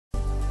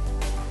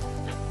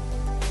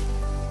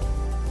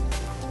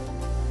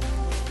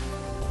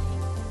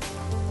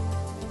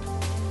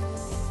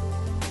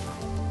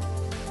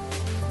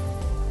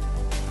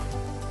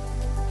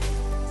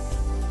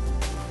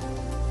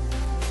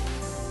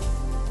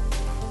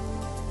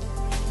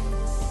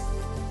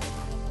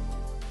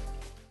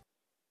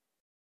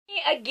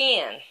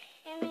again.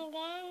 Emmy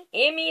again.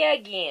 Emmy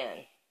again.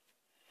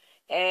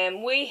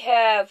 And we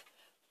have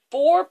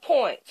 4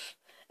 points.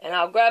 And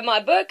I'll grab my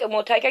book and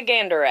we'll take a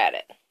gander at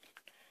it.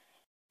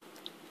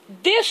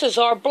 This is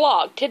our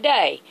block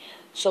today.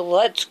 So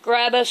let's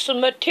grab us some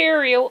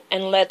material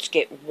and let's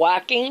get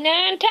whacking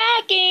and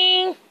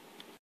tacking.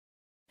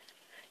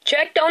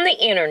 Checked on the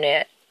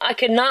internet. I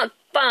could not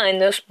find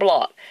this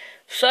block.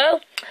 So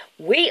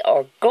we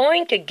are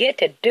going to get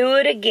to do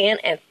it again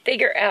and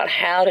figure out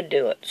how to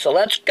do it. So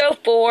let's go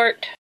for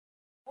it.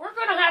 We're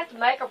going to have to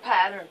make a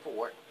pattern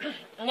for it.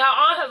 Now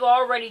I have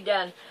already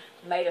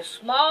made a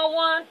small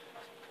one,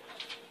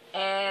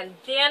 and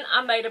then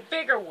I made a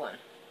bigger one.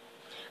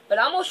 But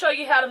I'm going to show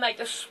you how to make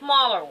the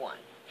smaller one.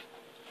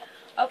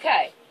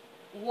 Okay,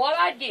 what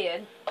I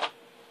did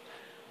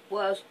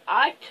was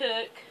I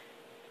took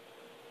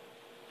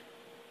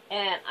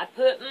and I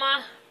put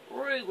my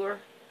ruler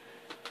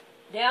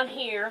down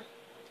here,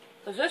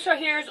 because this right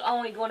here is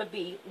only going to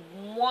be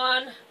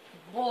 1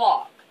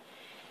 block.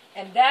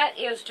 And that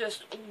is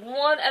just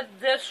one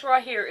of this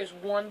right here is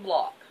 1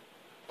 block.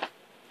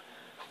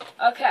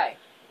 Okay,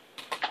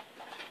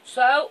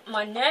 so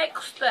my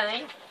next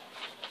thing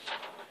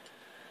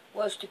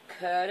was to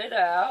cut it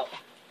out.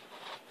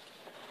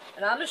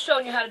 And I'm just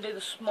showing you how to do the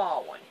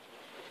small one.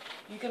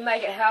 You can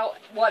make it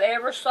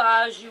whatever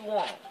size you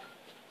want.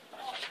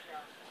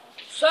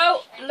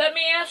 So, let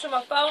me answer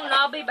my phone and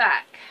I'll be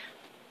back.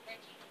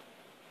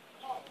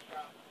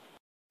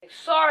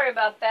 Sorry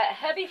about that.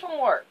 Heavy from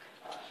work.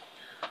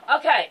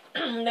 Okay,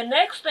 the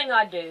next thing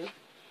I do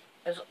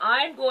is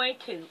I'm going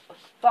to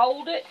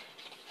fold it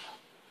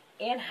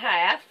in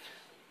half.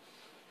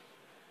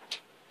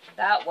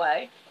 That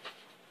way.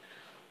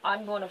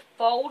 I'm going to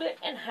fold it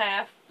in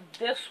half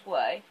this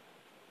way.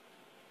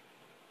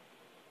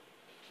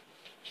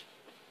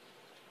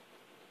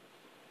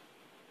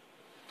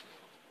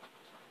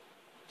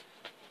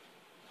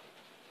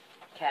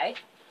 Okay,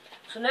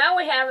 so now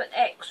we have an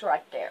X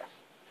right there.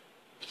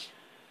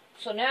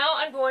 So now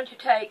I'm going to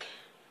take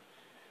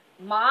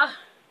my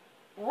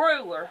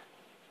ruler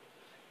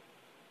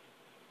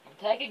and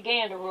take a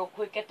gander real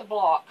quick at the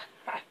block.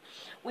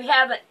 We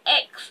have an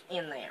X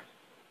in there.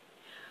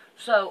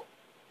 So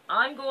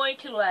I'm going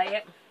to lay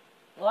it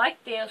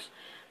like this.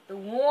 The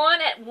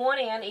one at one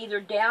end, either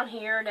down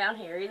here or down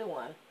here, either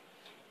one.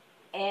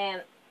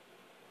 And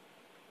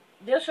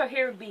this right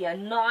here would be a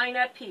 9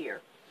 up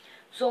here.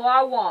 So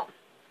I want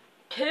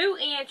 2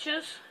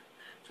 inches,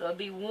 so it'll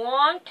be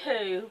 1,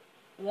 2,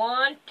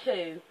 1,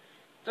 2,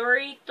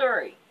 3,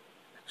 3.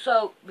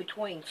 So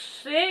between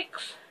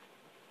 6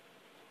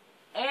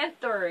 and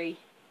 3,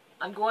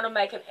 I'm going to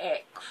make an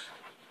X.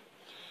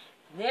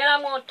 Then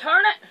I'm going to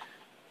turn it,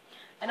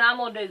 and I'm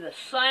going to do the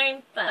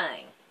same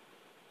thing.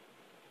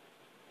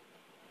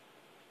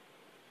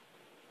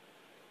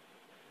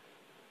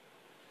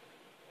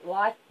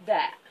 Like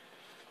that.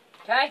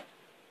 Okay?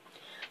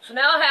 So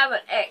now I have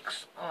an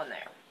X on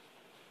there.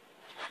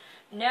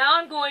 Now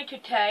I'm going to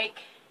take,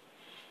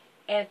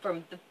 and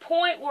from the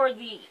point where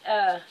the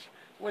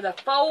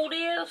fold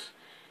is,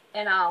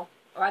 and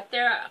right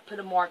there, I put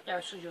a mark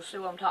there so you'll see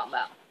what I'm talking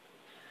about.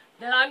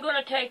 Then I'm going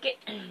to take it,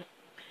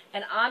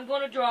 and I'm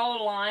going to draw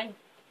a line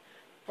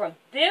from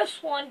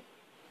this one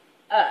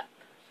up,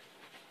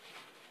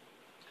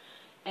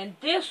 and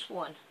this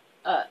one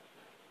up.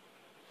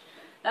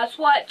 That's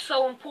why it's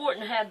so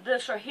important to have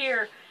this right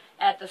here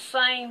at the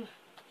same,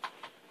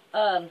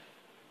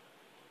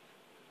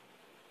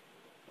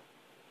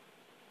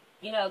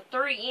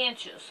 3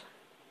 inches.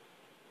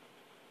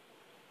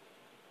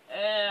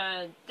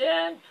 And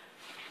then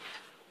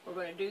we're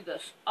going to do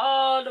this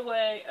all the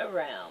way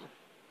around.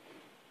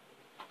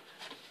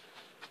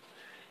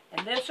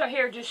 And this right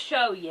here just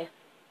show you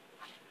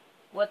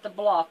what the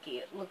block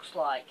looks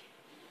like.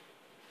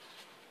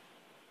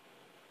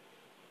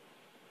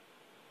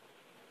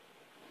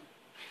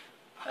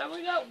 And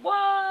we got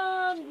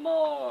 1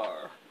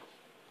 more.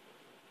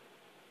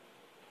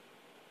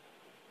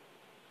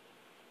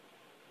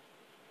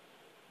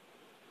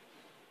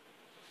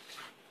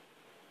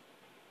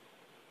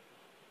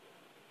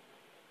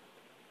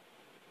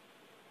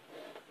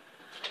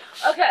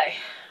 Okay,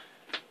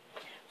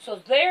 so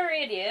there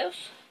it is,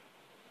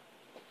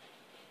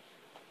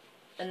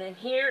 and then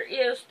here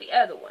is the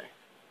other one.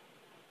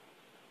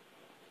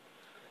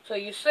 So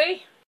you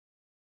see,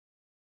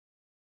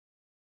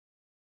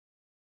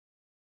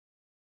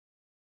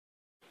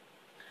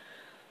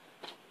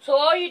 so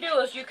all you do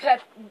is you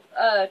cut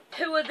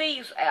 2 of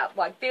these out,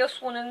 like this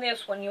one and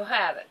this one, you'll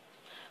have it.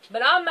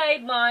 But I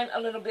made mine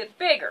a little bit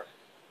bigger,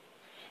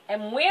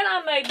 and when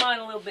I made mine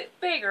a little bit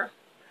bigger,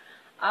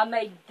 I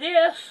made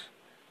this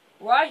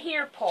right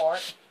here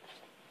part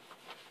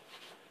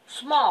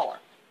smaller.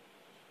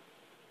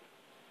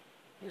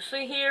 You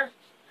see here?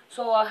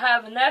 So I'll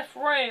have enough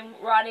room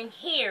right in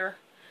here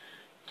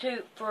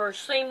for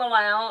seam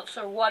allowance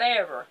or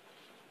whatever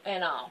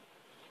and all.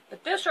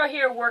 But this right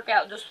here will work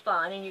out just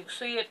fine, and you can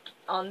see it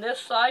on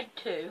this side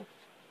too.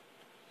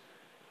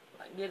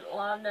 I can get it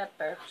lined up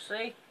there,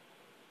 see?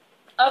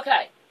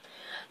 Okay,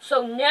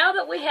 so now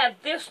that we have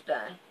this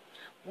done,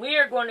 we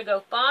are going to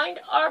go find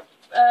our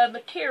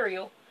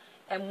material,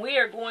 and we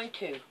are going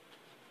to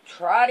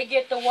try to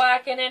get the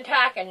whacking and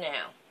tacking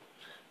now.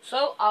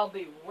 So I'll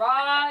be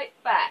right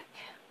back.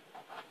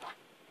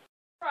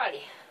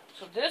 Alrighty,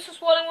 so this is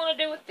what I'm going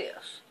to do with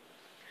this.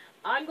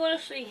 I'm going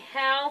to see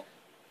how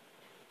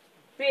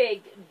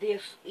big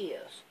this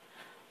is.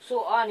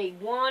 So I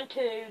need 1,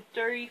 2,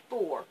 3,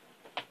 4.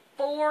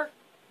 4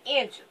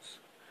 inches.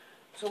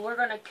 So we're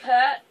going to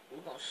cut.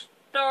 We're going to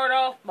start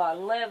off by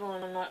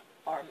leveling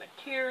our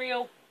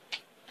material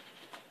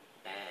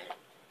and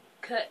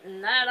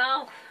cutting that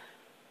off.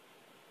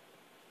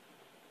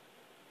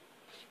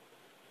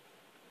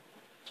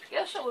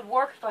 Guess it would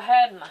work if I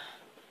had my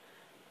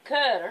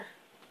cutter.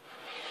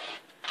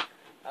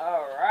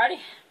 Alrighty.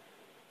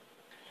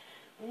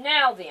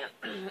 Now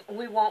then,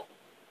 we want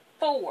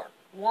 4.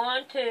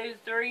 1, 2,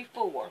 3,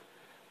 4.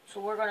 So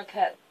we're going to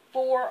cut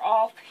 4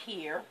 off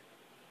here.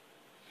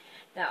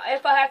 Now,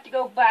 if I have to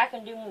go back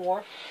and do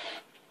more,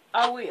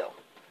 I will.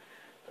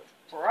 But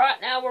for right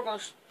now, we're going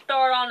to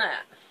start on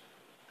that.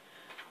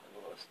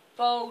 We'll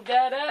fold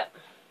that up,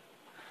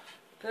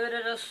 put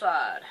it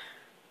aside.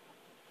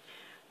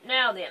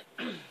 Now then,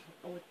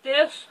 with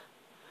this,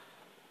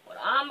 what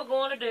I'm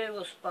going to do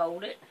is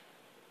fold it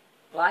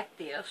like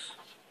this.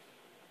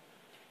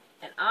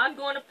 And I'm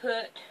going to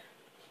put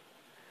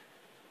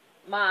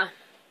my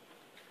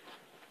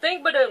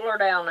thingabadoodler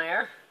down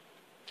there.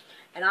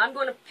 And I'm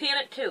going to pin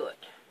it to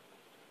it.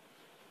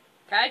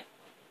 Okay?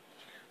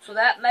 So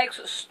that makes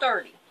it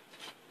sturdy.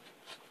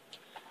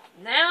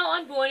 Now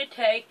I'm going to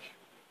take,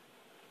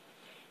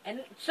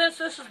 and since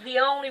this is the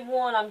only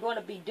one I'm going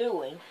to be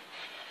doing,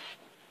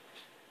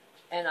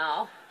 and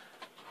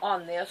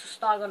on this, it's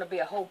not going to be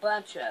a whole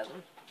bunch of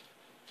them,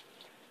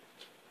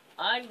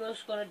 I'm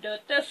just going to do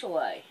it this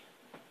way.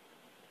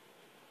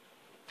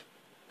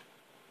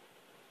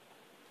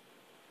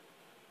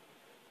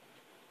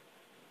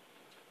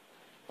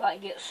 If I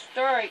get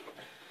straight.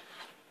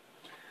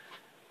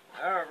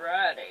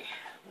 Alrighty,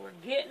 we're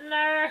getting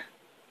there.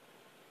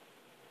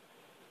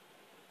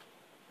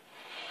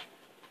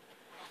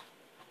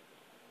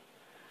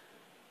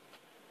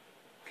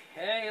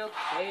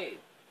 Okay.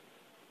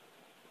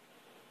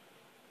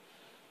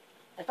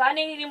 If I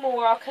need any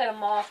more, I'll cut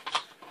them off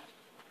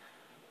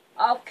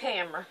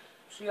camera,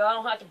 so y'all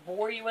don't have to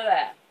bore you with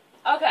that.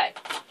 Okay,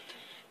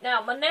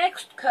 now my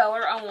next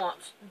color, I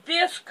want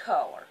this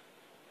color.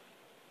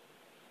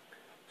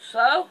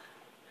 So,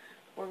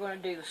 we're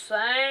going to do the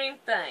same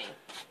thing.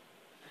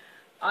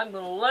 I'm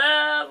going to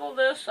level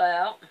this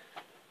out.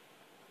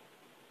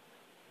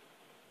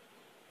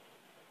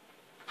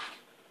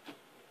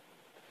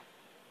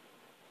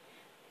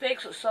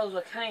 Fix it so as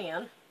I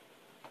can.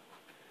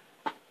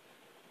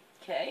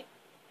 Okay.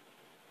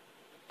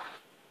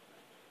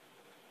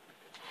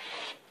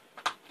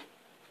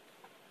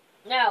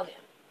 Now then,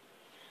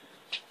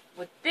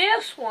 with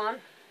this one,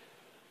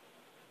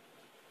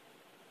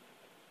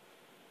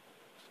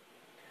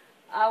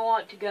 I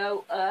want to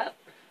go up.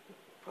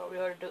 Probably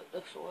ought to do it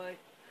this way.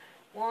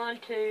 1,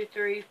 2,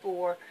 3,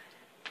 4.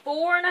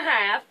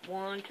 4.5.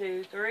 1,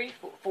 2, 3,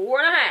 4.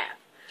 4.5.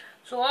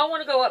 So I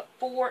want to go up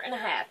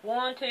 4.5.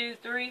 1, 2,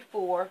 3,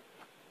 4.5.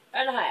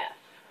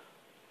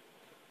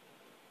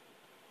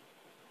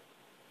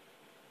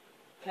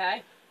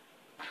 Okay.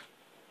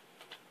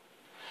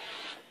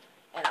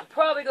 And I'm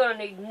probably going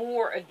to need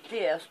more of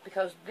this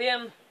because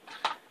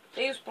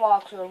these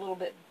blocks are a little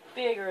bit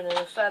bigger than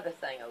this other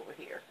thing over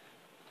here.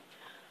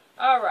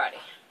 Alrighty.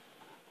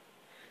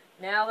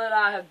 Now that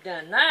I have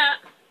done that,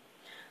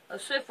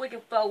 let's see if we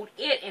can fold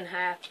it in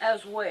half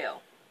as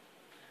well.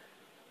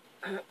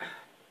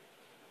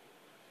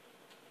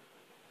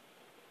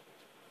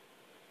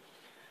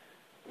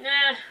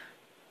 Nah,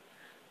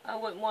 I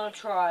wouldn't want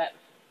to try it.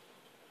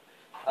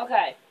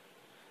 Okay,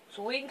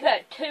 so we can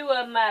cut 2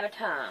 of them at a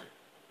time.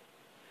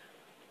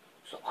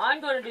 So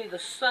I'm going to do the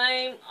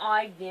same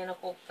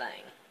identical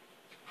thing.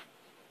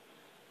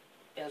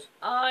 Is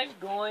I'm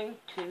going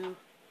to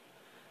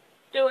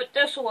do it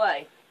this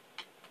way.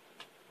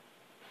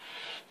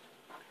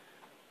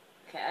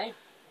 Okay.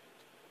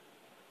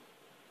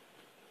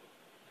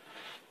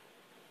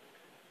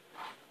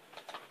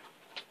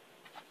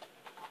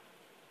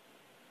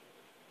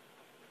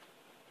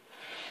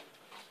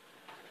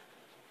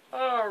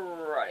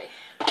 Alrighty.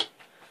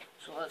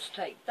 So let's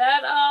take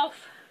that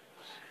off.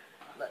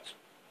 Let's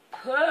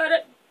put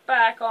it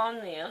back on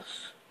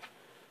this.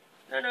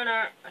 No.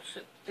 Let's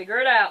figure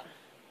it out.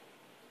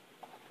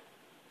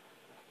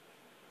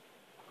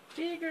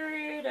 Figure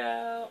it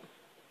out.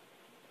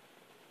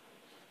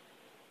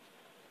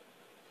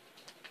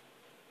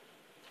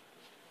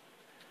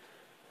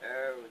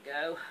 There we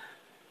go.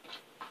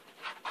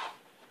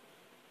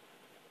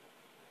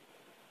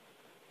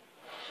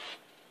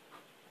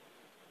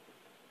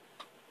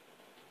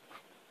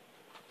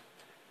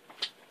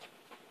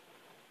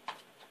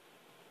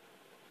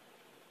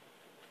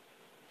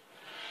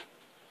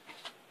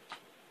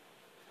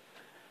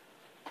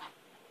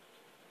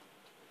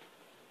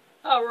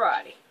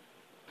 Alrighty.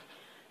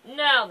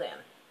 Now then,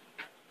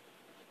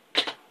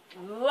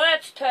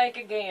 let's take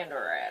a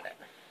gander at it.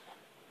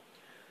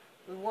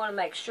 We want to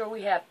make sure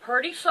we have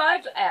pretty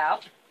sides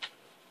out.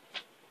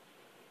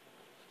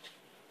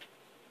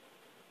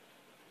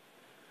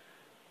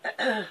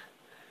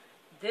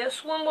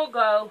 This one will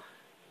go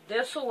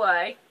this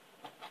way.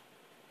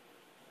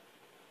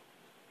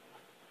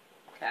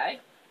 Okay.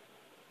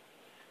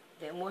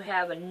 Then we'll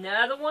have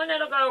another one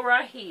that'll go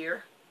right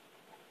here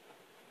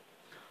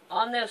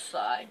on this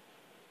side.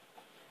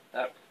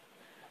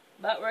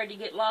 About ready to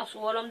get lost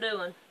with what I'm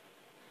doing.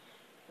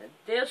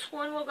 This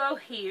one will go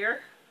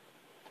here.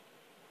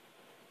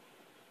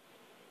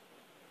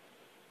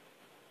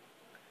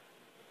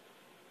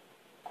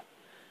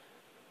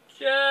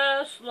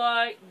 Just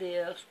like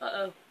this.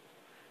 Uh-oh.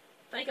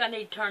 I think I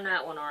need to turn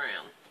that one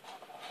around.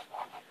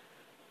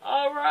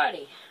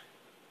 Alrighty.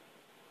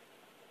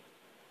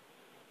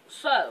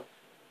 So,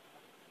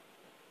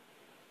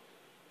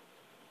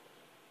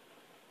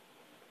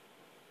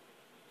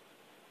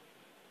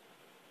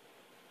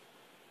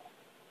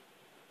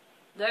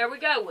 there we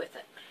go with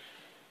it.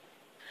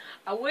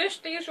 I wish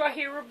these right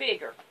here were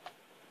bigger.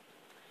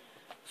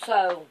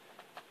 So,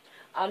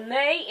 I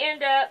may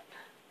end up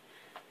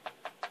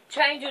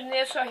changing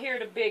this right here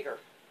to bigger.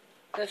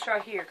 This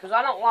right here, because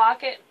I don't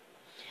like it.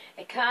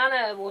 It kind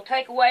of will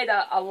take away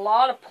a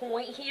lot of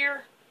point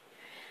here.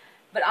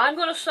 But I'm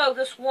going to sew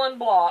this one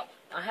block.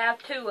 I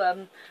have two of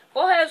them.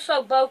 Go ahead and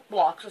sew both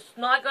blocks. It's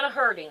not going to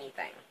hurt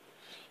anything.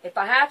 If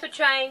I have to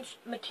change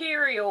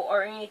material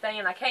or anything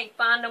and I can't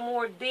find no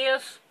more of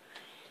this,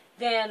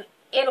 then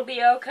it'll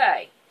be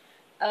okay.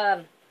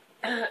 But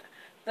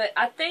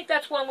I think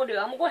that's what I'm going to do.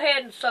 I'm going to go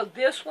ahead and sew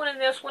this one and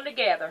this one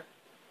together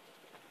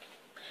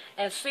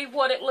and see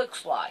what it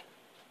looks like.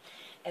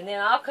 And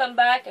then I'll come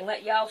back and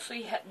let y'all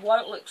see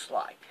what it looks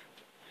like.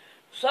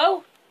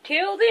 So,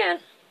 till then.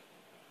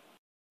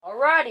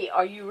 Alrighty,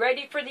 are you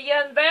ready for the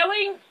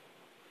unveiling?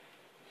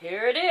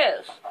 Here it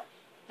is.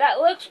 That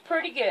looks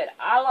pretty good.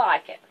 I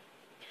like it.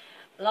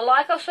 Now,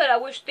 like I said, I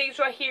wish these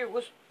right here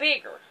was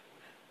bigger.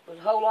 Was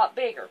a whole lot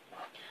bigger.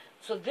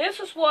 So this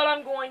is what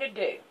I'm going to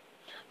do.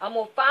 I'm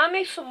going to find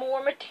me some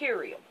more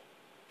material.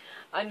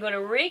 I'm going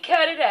to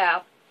recut it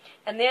out.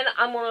 And then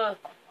I'm going to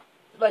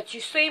let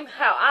you see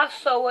how I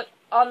sew it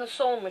on the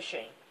sewing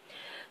machine.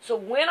 So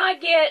when I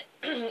get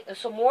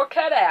some more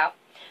cut out,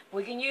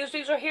 we can use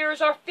these right here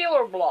as our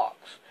filler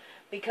blocks.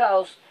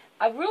 Because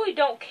I really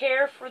don't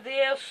care for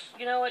this.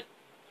 You know,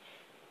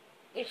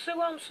 you see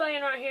what I'm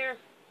saying right here?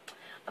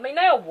 I mean,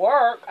 they'll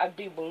work, I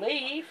do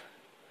believe.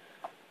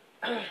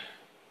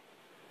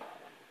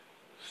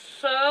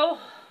 So,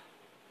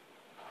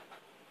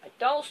 I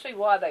don't see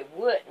why they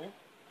wouldn't.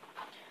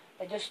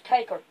 They just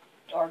take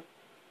our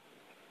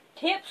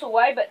tips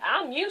away, but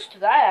I'm used to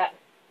that.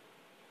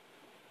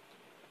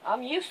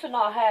 I'm used to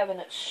not having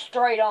it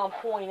straight on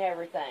point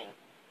everything.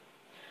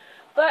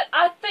 But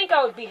I think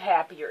I would be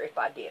happier if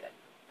I did it.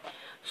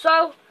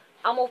 So,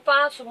 I'm going to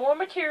find some more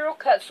material,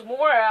 cut some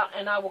more out,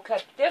 and I will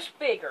cut this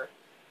bigger.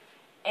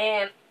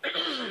 And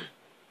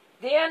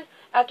then,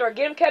 after I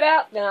get them cut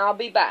out, then I'll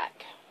be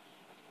back.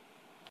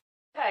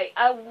 Okay,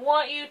 I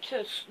want you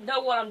to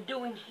know what I'm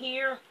doing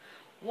here.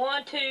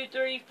 1, 2,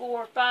 3,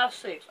 4, 5,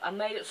 6. I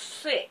made it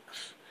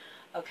 6.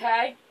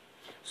 Okay?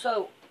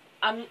 So,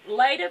 I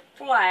laid it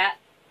flat.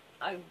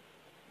 I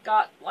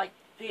got like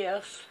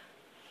this.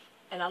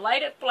 And I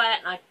laid it flat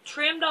and I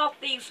trimmed off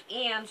these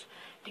ends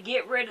to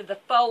get rid of the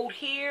fold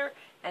here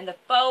and the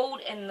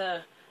fold and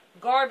the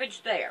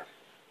garbage there.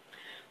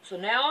 So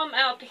now I'm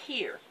out to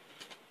here.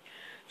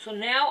 So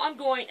now I'm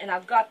going, and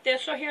I've got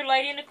this right here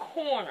laid in the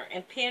corner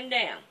and pinned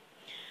down.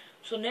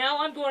 So now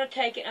I'm going to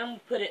take it and I'm going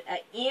to put it an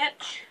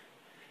inch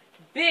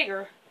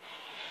bigger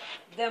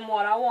than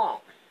what I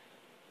want.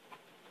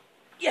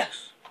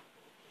 Yes.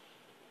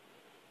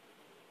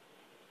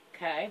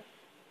 Okay.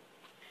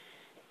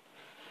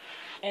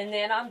 And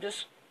then I'm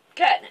just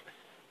cutting it.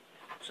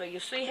 So you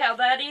see how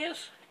that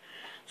is?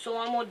 So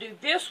I'm going to do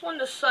this one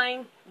the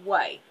same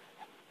way.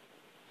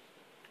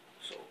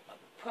 So I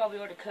probably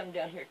ought to come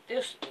down here at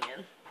this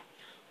end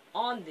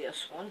on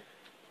this one.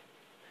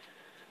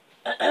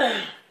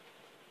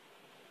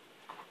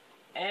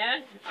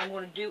 And I'm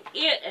going to do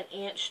it an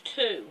inch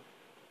too.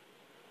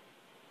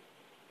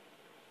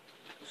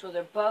 So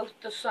they're both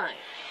the same.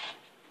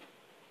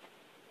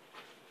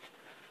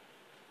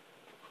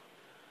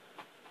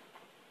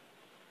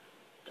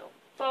 Don't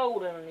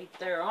fold underneath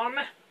there on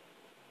me.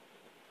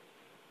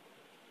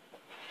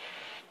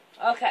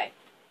 Okay.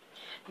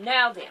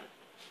 Now then,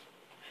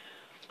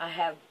 I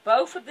have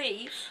both of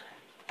these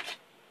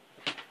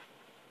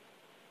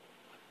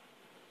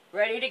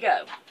ready to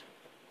go.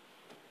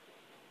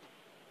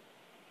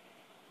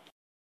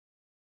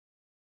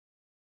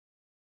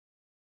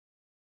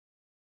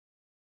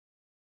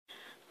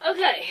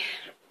 Okay,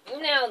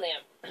 now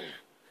then,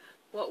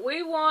 what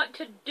we want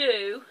to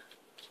do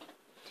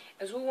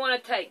is we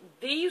want to take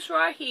these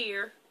right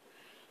here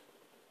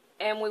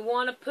and we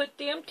want to put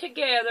them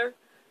together,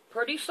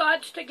 pretty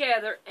sides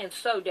together, and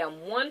sew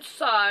down one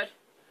side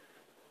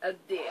of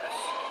this.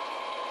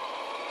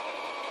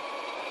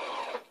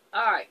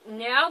 Alright,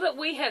 now that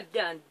we have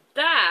done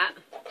that.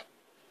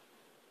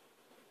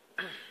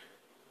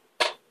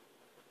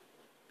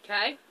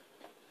 Okay.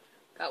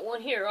 Got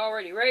one here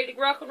already, ready to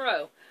rock and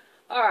roll.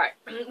 Alright,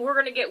 we're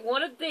going to get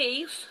one of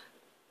these,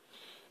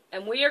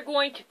 and we are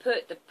going to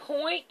put the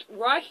point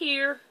right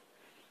here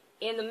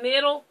in the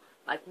middle,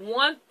 like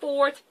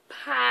 1/4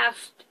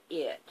 past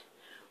it,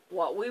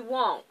 what we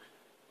want.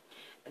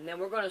 And then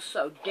we're going to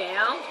sew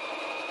down.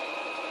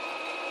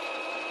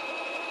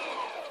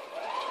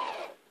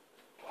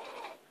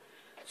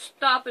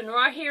 Stopping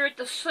right here at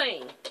the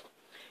seam.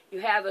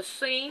 You have a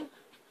seam.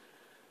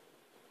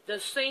 The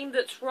seam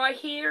that's right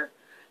here,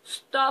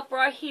 stop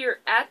right here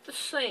at the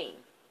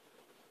seam.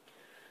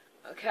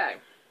 Okay.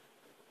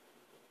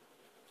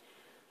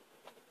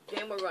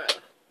 Then we're going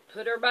to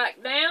put her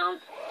back down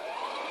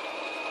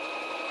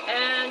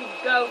and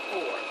go for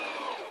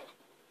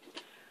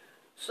it.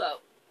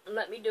 So,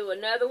 let me do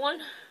another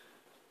one.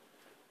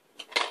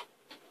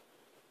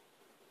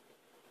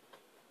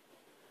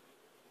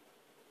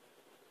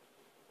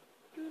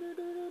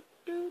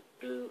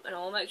 And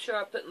I'll make sure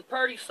I put my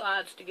purty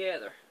sides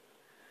together.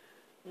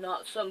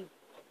 Not some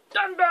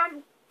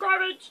dum-dum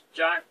garbage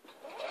junk.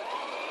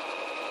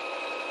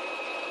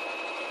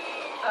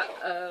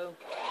 Uh-oh.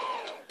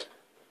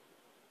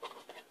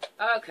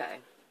 Okay.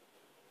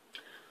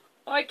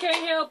 I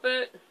can't help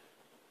it.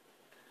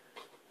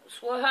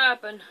 That's what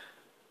happened.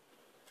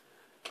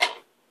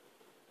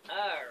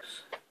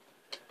 Ours.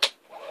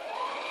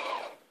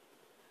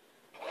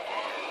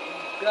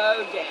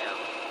 Go down.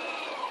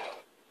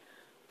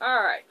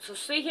 Alright, so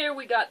see here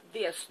we got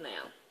this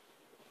now.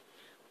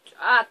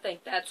 I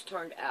think that's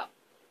turned out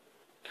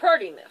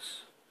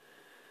prettiness.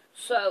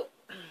 So,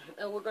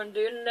 we're going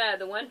to do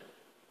another one.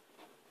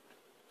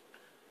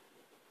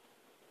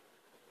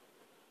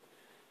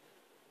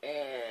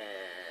 And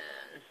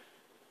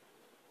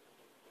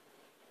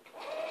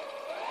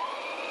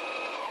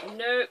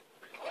nope.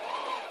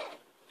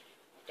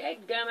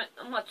 Dadgummit,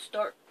 I'm going to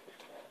start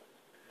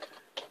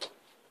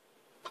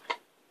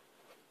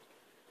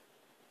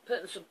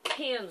putting some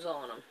pins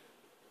on them,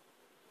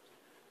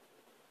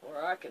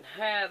 where I can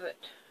have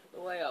it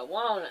the way I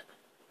want it.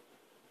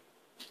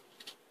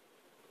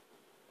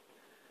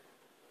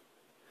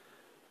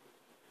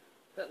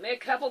 Put me a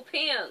couple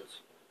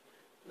pins.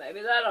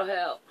 Maybe that'll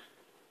help.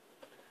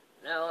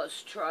 Now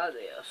let's try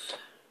this.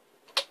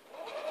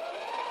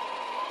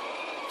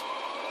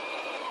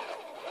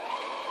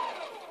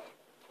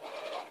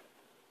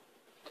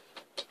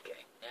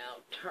 Okay,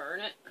 now turn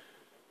it.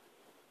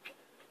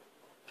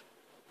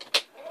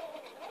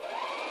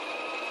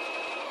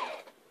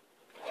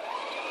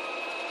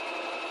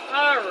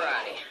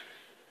 Alrighty.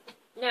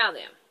 Now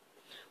then,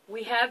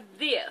 we have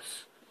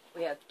this.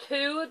 We have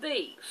two of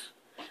these.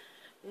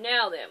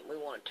 Now then, we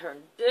want to turn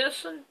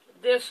this and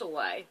this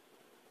away.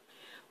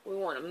 We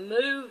want to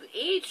move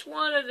each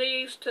one of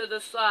these to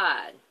the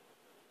side.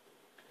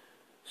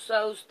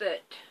 So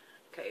that,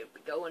 okay,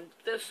 going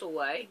this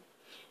way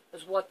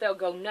is what they'll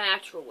go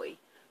naturally.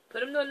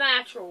 Put them the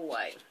natural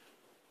way.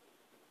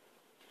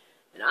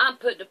 And I'm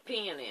putting a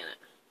pin in it.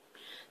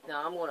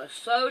 Now I'm going to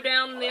sew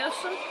down this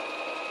one.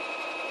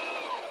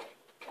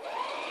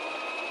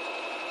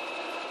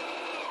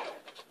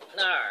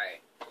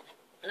 Alright.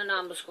 And then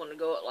I'm just going to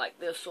go it like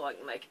this so I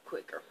can make it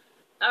quicker.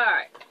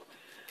 Alright.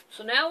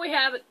 So now we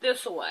have it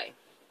this way.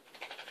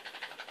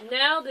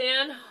 Now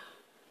then,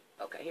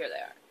 okay, here they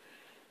are.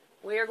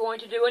 We are going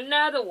to do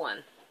another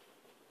one.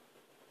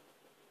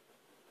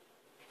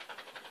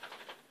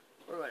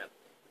 We're going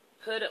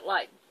to put it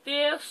like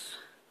this.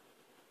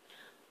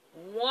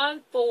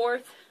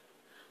 1/4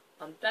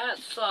 on that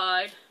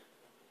side.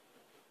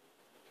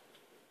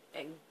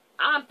 And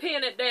I'm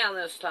pinning it down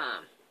this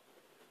time.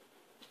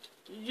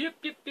 Yep,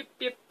 yep, yep,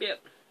 yep,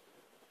 yep.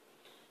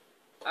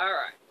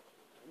 Alright.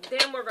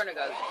 Then we're going to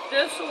go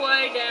this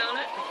way down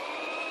it.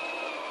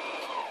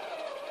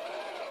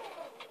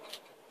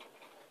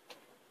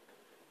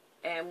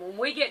 And when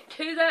we get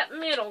to that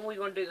middle, we're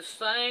going to do the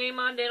same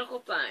identical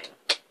thing.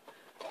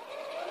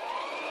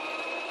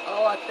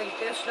 Oh, I think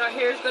this right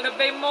here is going to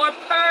be more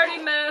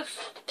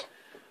prettiness.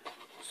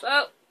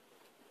 So,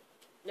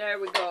 there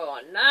we go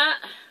on that.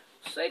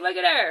 See, look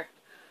at there.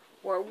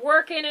 We're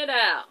working it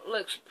out.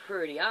 Looks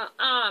pretty.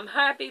 I'm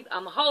happy.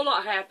 I'm a whole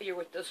lot happier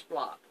with this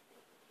block.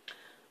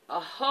 A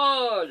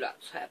whole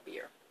lot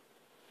happier.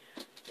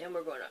 Then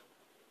we're going to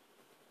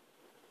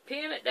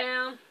pin it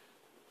down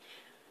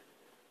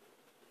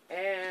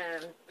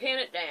and pin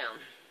it down.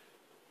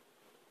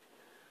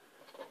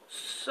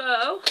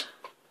 So,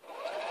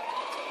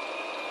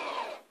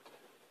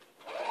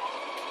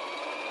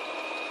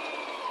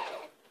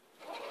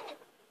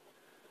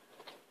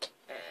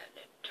 and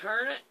then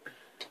turn it.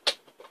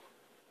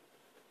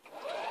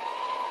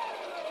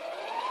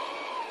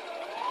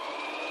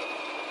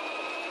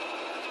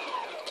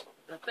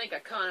 I think I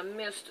kind of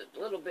missed it a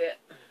little bit.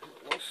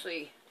 We'll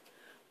see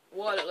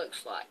what it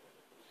looks like.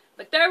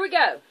 But there we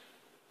go.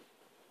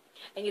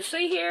 And you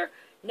see here,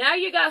 now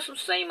you got some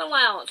seam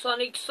allowance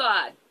on each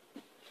side.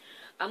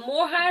 I'm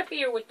more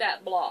happier with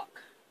that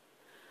block.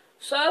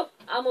 So,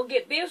 I'm going to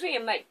get busy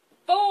and make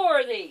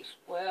 4 of these.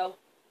 Well,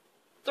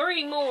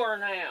 3 more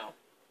now.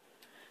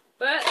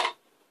 But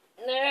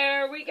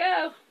there we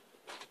go.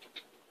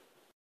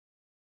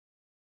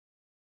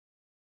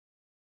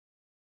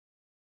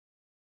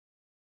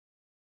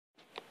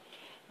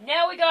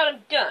 Now we got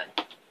them done.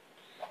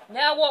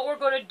 Now what we're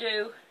going to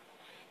do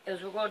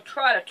is we're going to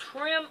try to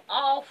trim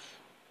off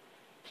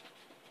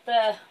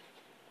the...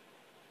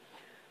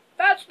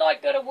 That's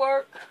not going to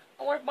work.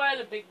 I want my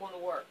other big one to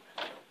work.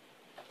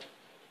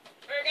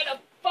 We're going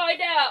to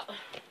find out.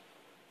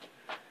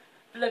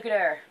 Look at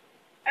there.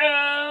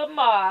 Oh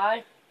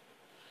my.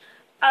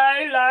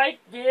 I like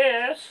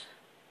this.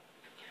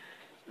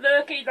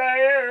 Looky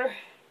there.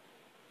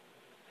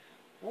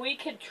 We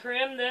can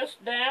trim this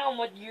down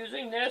with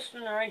using this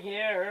one right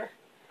here.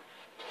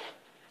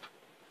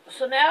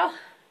 So now,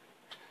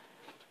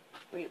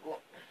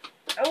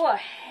 oh, I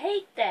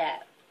hate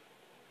that.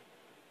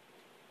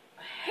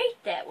 I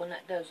hate that when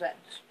that does that.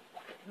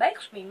 It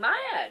makes me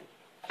mad.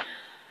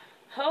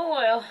 Oh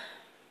well,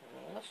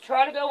 let's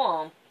try to go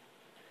on.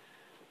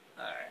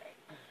 Alright.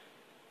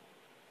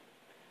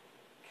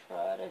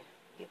 Try to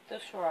get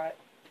this right.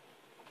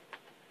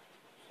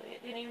 See,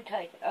 it didn't even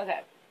take it.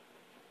 Okay.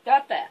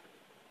 Got that.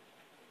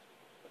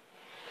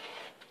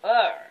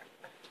 Alright.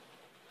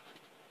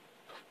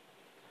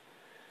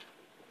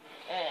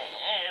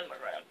 And we're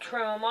going to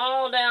trim them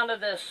all down to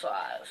this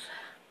size.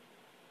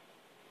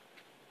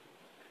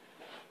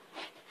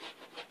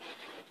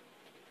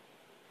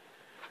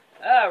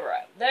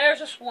 Alright, there's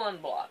just one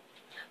block.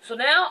 So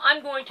now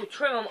I'm going to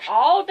trim them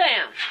all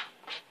down.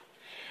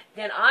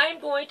 Then I'm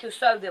going to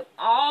sew them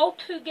all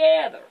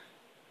together.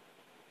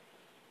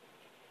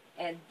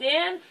 And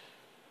then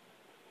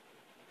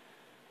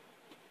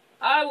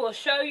I will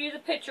show you the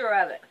picture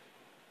of it.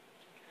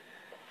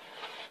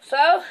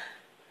 So,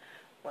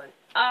 when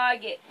I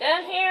get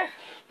done here,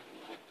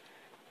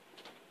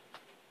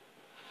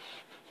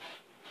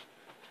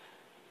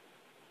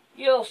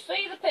 you'll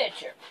see the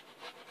picture.